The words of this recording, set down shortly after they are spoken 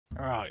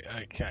Right,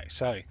 okay,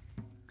 so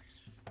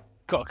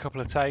got a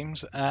couple of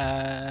tames.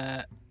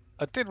 I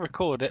did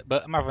record it,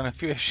 but I'm having a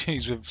few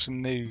issues with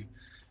some new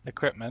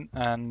equipment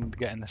and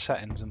getting the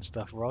settings and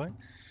stuff right.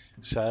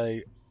 So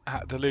I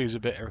had to lose a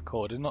bit of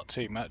recording, not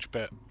too much,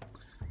 but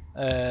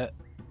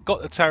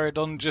got the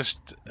pterodon,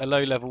 just a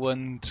low level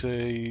one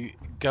to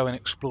go and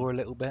explore a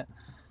little bit.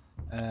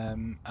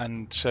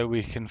 And so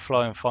we can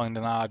fly and find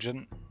an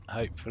Argent,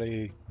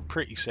 hopefully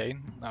pretty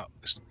soon.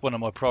 That's one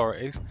of my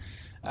priorities.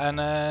 And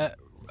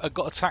I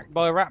got attacked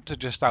by a raptor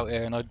just out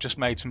here, and I just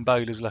made some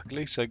bowlers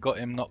luckily, so got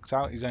him knocked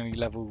out. He's only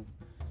level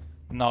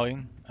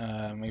 9.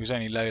 He was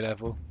only low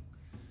level,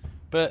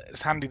 but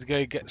it's handy to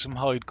go get some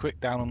hide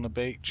quick down on the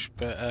beach.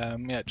 But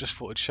yeah, just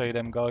thought I'd show you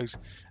them guys.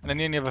 And then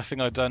the only other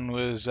thing I'd done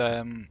was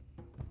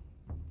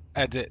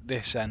edit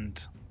this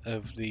end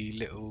of the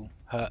little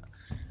hut.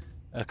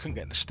 I couldn't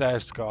get the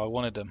stairs to go, I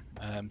wanted them,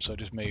 so I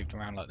just moved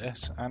around like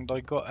this, and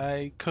I got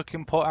a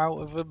cooking pot out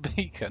of a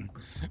beacon,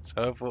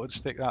 so I thought I'd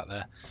stick that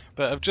there.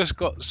 But I've just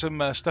got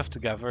some stuff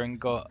together and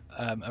got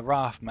a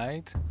raft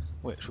made,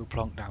 which will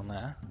plonk down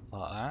there,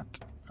 like that.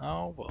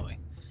 Oh boy.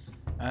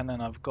 And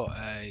then I've got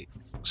a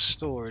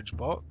storage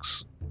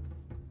box,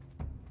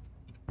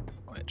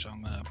 which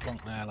I'm going to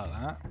plonk there like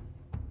that.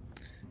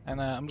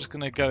 And I'm just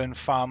going to go and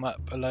farm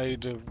up a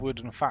load of wood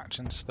and thatch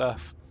and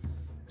stuff,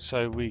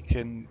 so we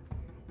can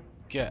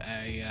get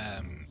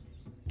a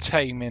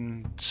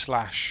taming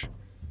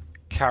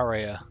 /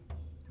 carrier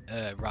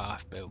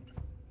raft built.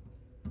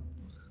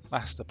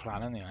 That's the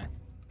plan anyway.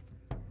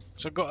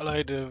 So I've got a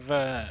load of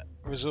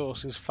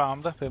resources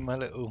farmed up in my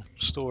little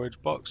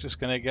storage box. Just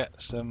going to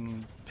get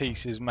some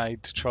pieces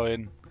made to try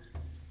and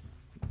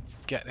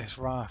get this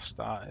raft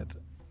started.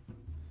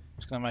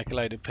 Just going to make a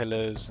load of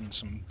pillars and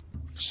some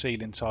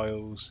ceiling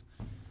tiles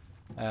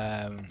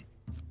and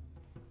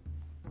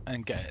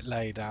get it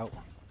laid out.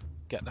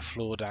 Get the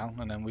floor down,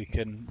 and then we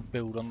can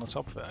build on the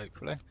top of it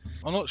hopefully.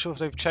 I'm not sure if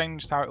they've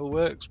changed how it all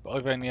works, but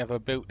I've only ever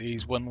built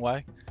these one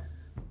way,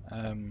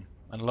 and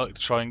I like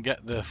to try and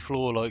get the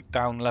floor like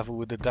down level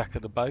with the deck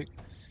of the boat,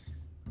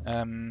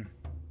 and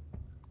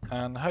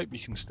I hope you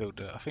can still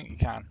do it. I think you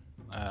can,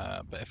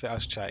 but if it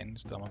has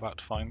changed, I'm about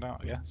to find out,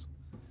 I guess.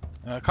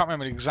 I can't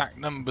remember the exact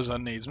numbers I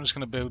need. I'm just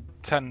going to build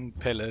 10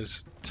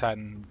 pillars,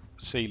 10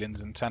 ceilings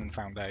and 10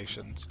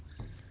 foundations.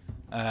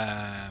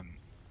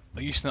 I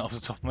used to know off the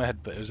top of my head,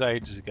 but it was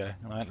ages ago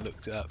and I hadn't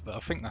looked it up, but I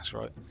think that's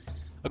right.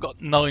 I got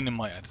 9 in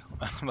my head,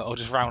 but I'll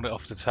just round it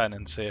off to 10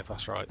 and see if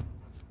that's right.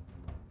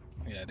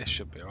 Yeah, this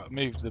should be right.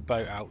 Move the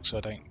boat out so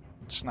I don't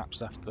snap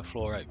stuff to the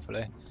floor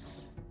hopefully,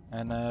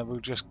 and we'll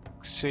just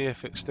see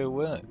if it still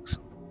works.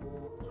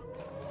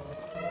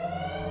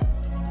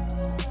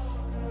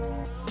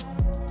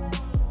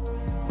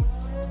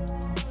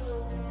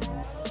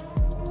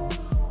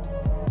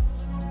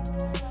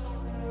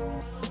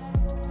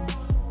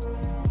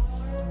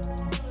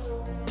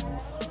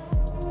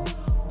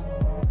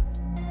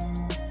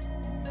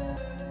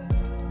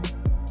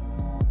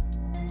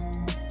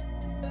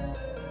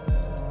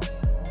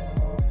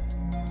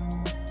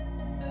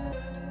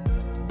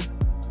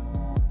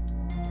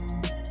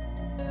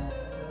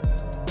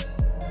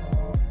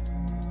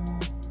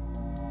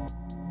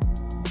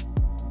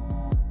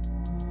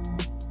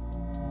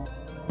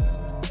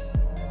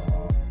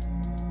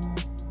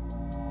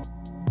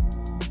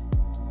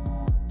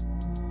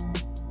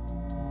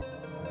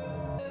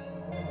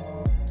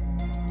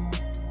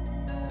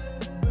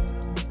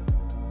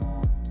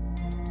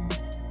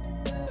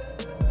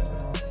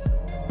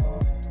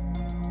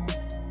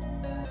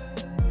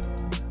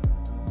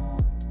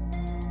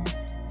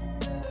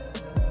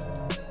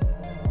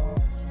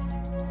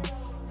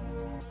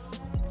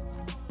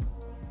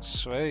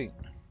 Sweet.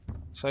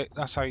 So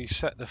that's how you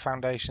set the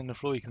foundation in the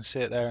floor. You can see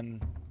it there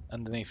and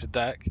underneath the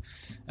deck.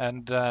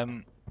 And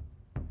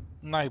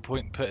no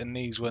point putting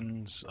these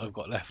ones I've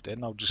got left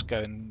in. I'll just go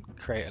and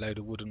create a load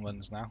of wooden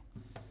ones now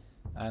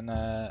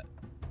and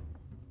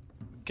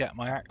get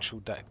my actual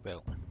deck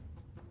built.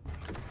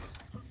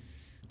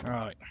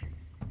 Right.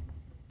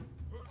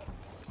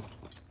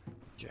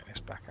 Get this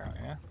back out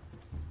here.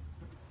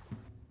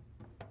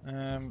 So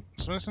I'm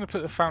just going to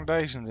put the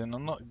foundations in.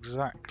 I'm not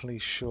exactly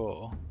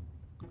sure.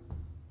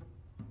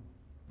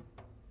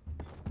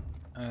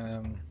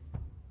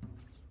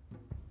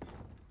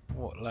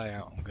 What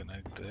layout I'm gonna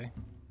do.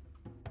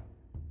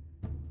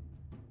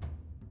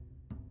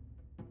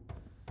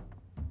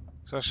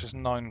 So that's just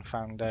 9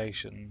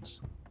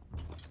 foundations.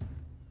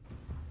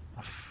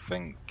 I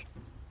think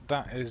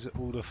that is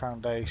all the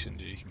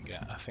foundations you can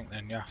get. I think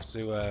then you have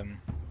to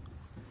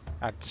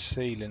add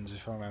ceilings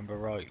if I remember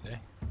rightly,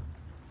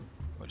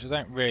 which I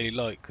don't really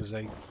like because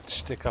they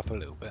stick up a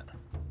little bit.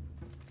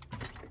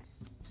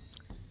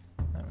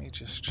 Let me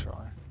just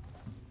try.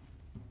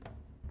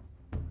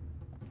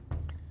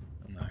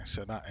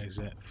 So that is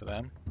it for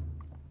them,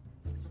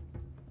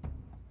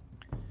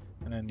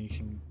 and then you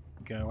can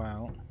go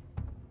out,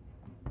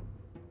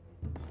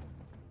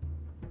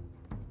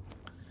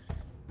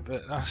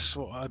 but that's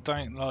what I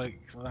don't like.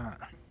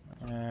 That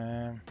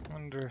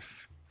wonder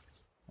if,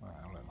 well,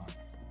 I don't like.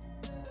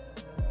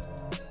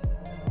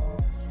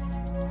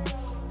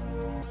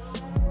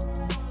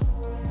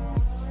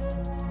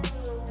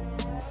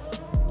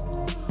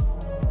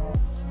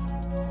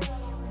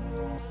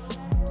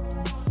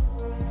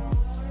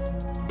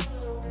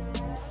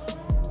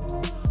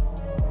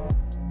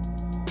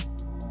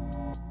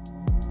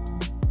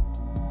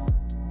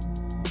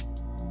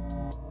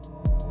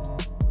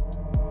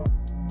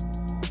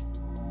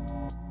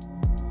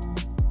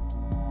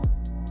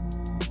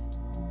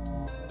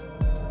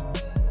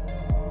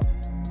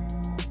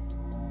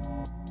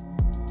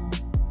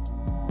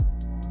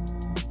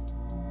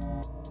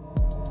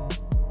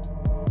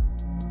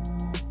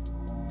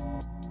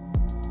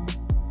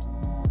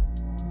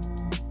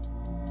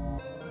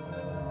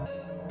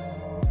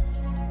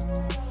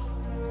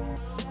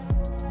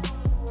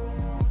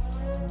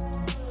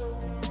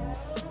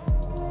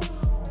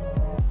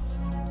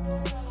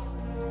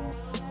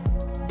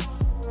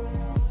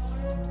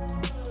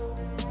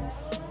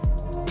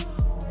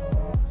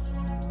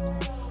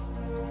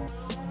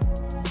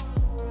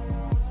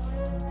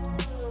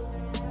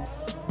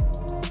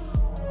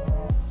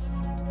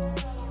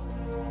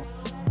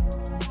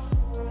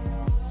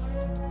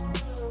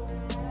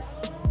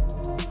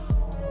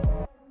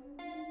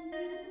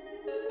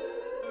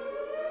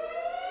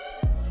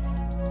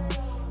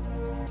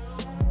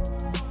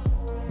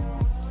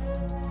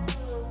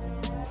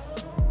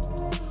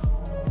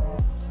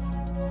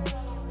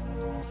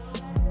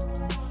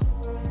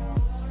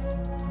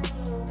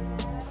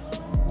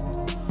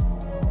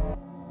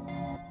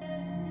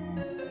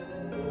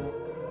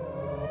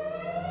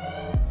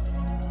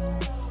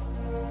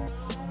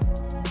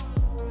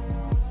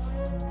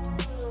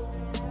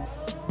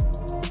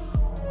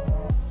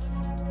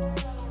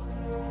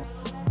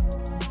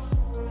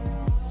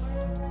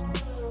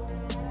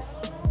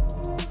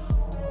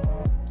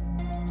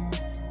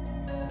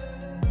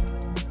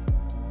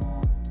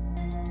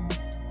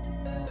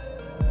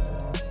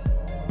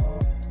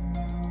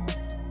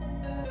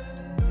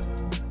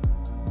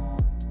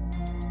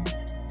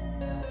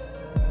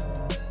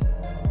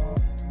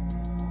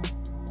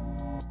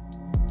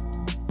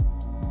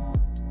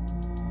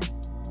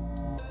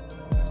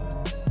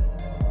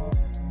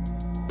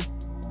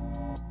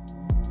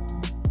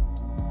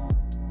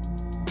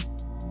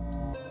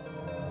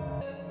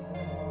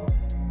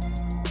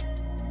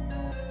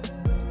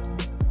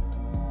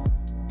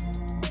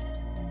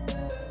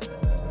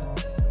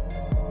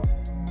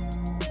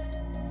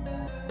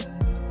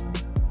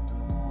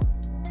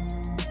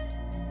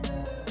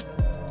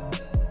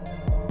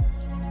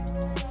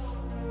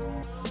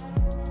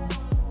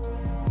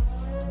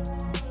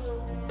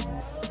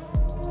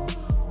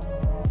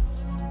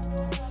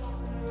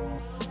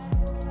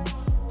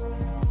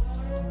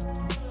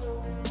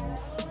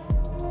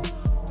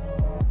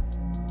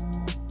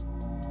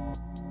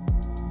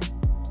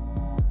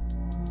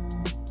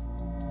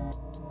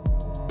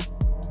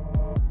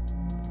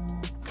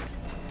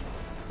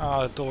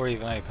 Oh, the door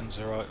even opens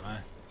the right way.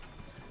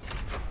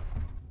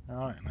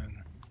 Alright,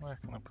 then where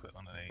can I put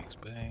one of these?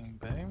 Boom,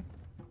 boom.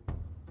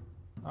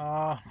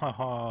 Oh, ho,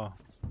 ho.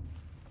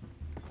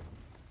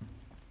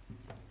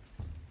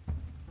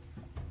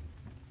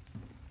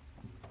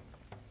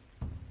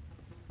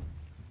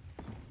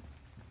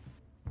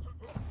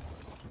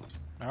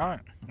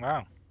 Alright,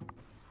 wow.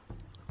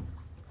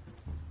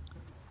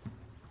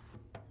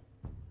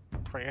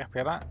 Pretty happy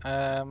with that.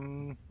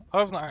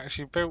 I've not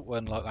actually built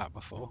one like that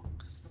before.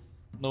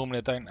 Normally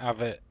I don't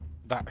have it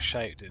that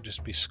shaped, it'd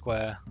just be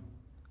square,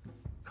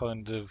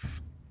 kind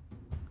of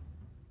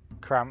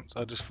cramped.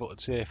 I just thought I'd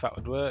see if that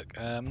would work.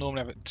 Normally I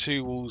have it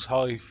 2 walls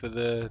high for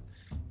the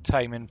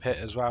taming pit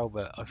as well,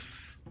 but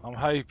I'm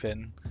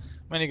hoping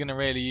I'm only going to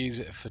really use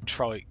it for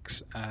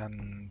trikes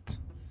and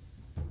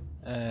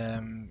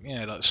you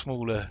know, like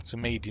smaller to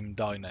medium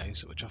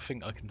dinos, which I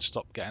think I can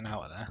stop getting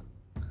out of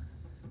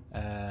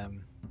there.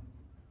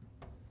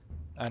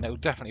 And it'll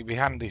definitely be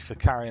handy for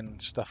carrying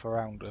stuff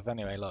around with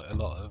anyway, like a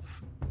lot of,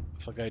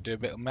 if I go do a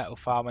bit of metal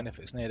farming, if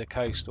it's near the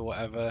coast or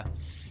whatever,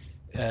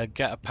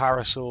 get a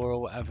parasaur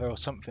or whatever or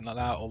something like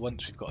that, or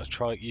once we've got a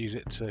trike, use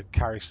it to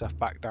carry stuff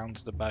back down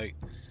to the boat.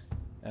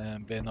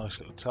 Be a nice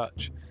little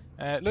touch.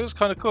 It looks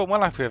kind of cool. I'm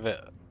well happy with it.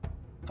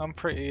 I'm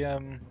pretty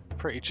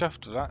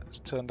chuffed with that. It's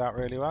turned out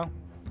really well.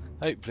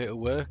 Hopefully it'll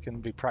work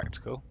and be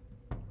practical.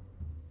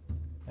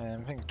 I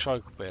think a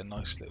trike will be a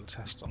nice little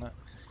test on it.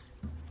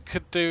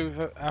 Could do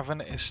with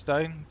having it in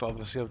stone, but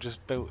obviously I've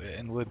just built it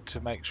in wood to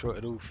make sure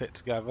it'll all fit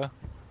together.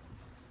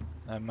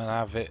 And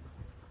have it,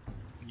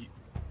 you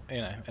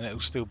know, and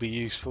it'll still be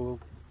useful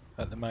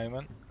at the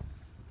moment.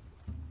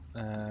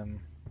 Let's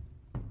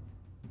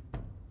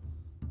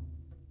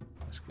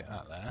get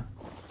that there.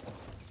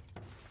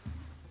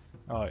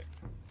 Alright,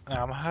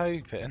 now I'm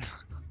hoping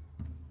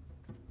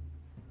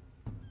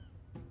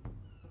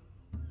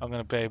I'm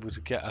going to be able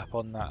to get up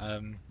on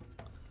that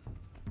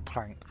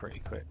plank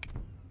pretty quick.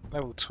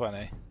 Level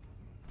 20.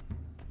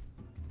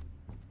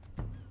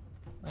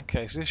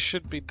 Okay, so this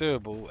should be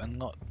doable and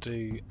not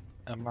do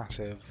a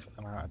massive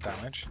amount of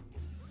damage.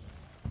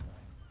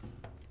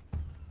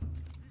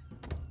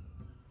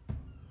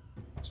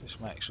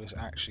 Just make sure this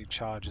actually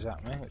charges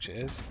at me, which it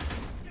is.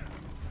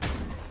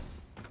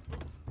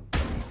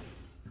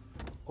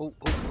 Oh,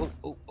 oh, oh,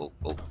 oh, oh,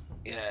 oh,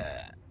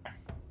 yeah.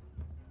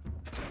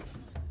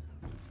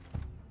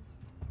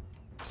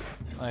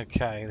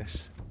 Okay,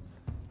 this...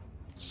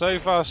 So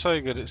far so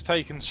good. It's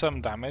taken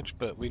some damage,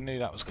 but we knew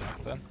that was going to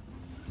happen.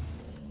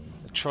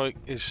 The trike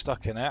is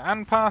stuck in it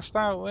and passed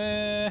out.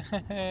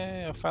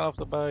 I fell off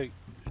the boat.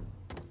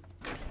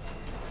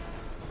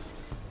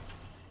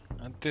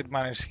 I did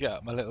manage to get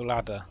up my little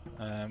ladder.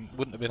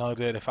 Wouldn't have been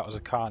ideal if that was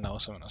a Carno or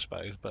something, I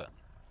suppose, but...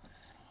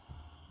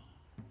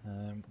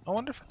 I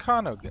wonder if a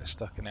Carno would get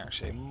stuck in it,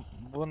 actually.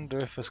 I wonder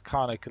if a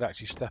Carno could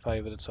actually step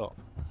over the top.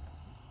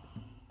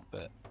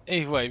 But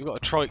either way, we've got a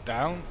trike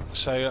down,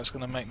 so that's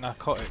going to make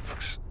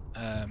narcotics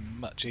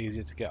much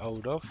easier to get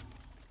hold of.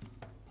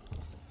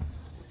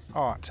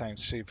 Oh, that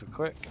tame's super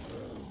quick.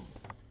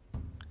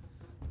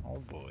 Oh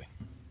boy.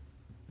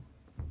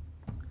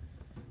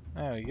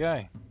 There we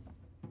go.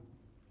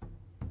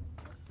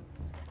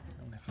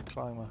 And if I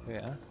climb up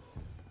here,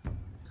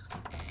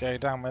 go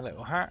down my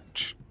little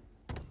hatch.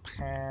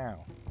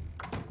 Pow.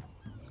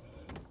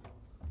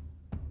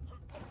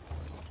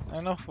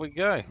 And off we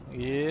go.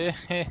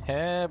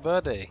 Yeah,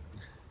 buddy.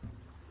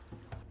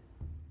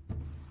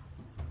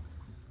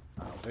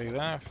 I'll do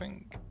that, I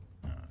think.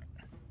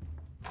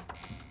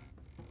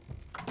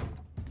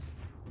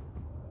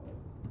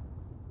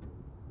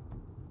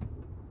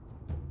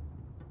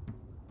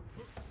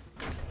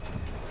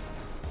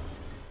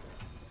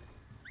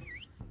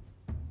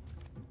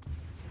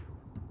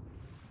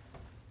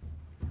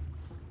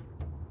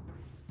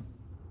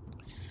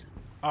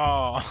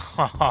 Oh,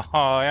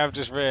 I have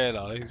just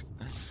realised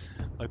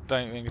I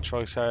don't think a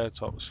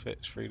Triceratops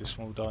fits through the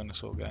small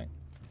dinosaur gate.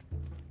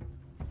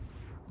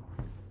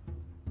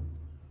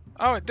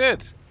 Oh, it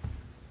did!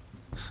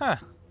 Huh.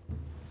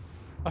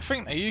 I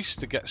think they used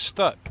to get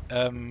stuck.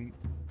 And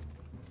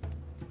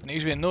it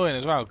used to be annoying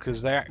as well,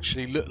 because they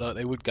actually looked like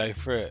they would go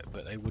through it,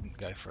 but they wouldn't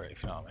go through it,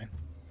 if you know what I mean.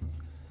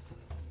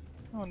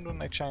 I wonder when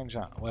they change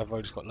that, or whether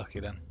I just got lucky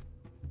then.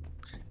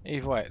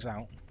 Either way, it's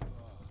out.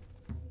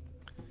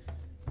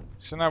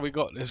 So now we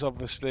got this,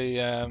 obviously,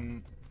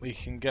 we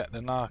can get the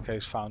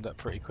narcos found up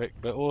pretty quick,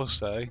 but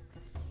also,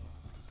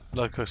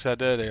 like I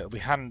said earlier, it'll be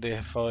handy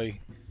if I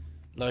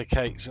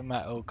locate some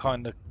metal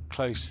kind of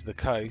close to the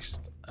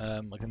coast. I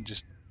can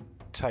just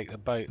take the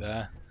boat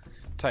there,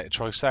 take the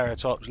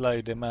Triceratops,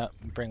 load him up,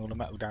 and bring all the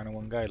metal down in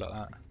one go like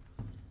that.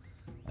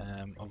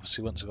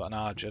 Obviously, once I've got an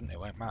Argent, it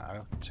won't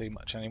matter too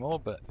much anymore,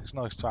 but it's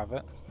nice to have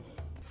it.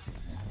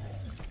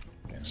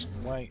 Get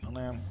some weight on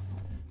him.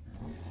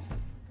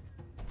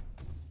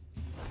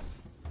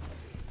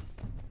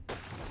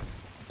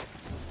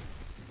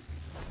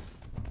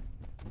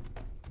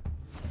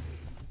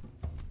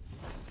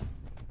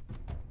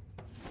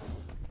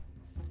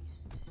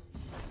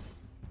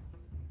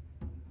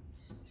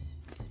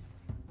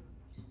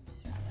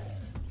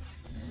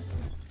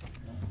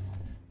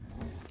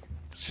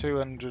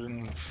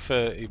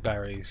 230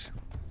 berries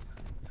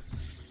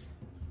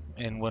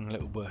in one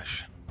little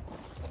bush.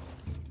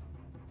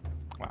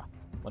 Well,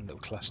 one little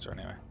cluster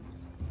anyway.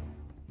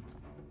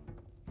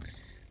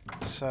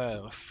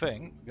 So I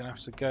think we're gonna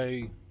have to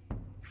go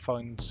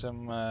find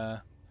some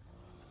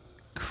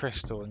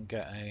crystal and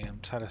get a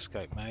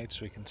telescope made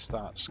so we can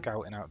start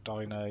scouting out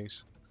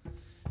dinos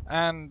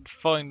and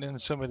finding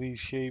some of these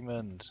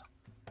humans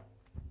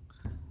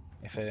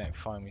if they don't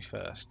find me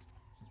first.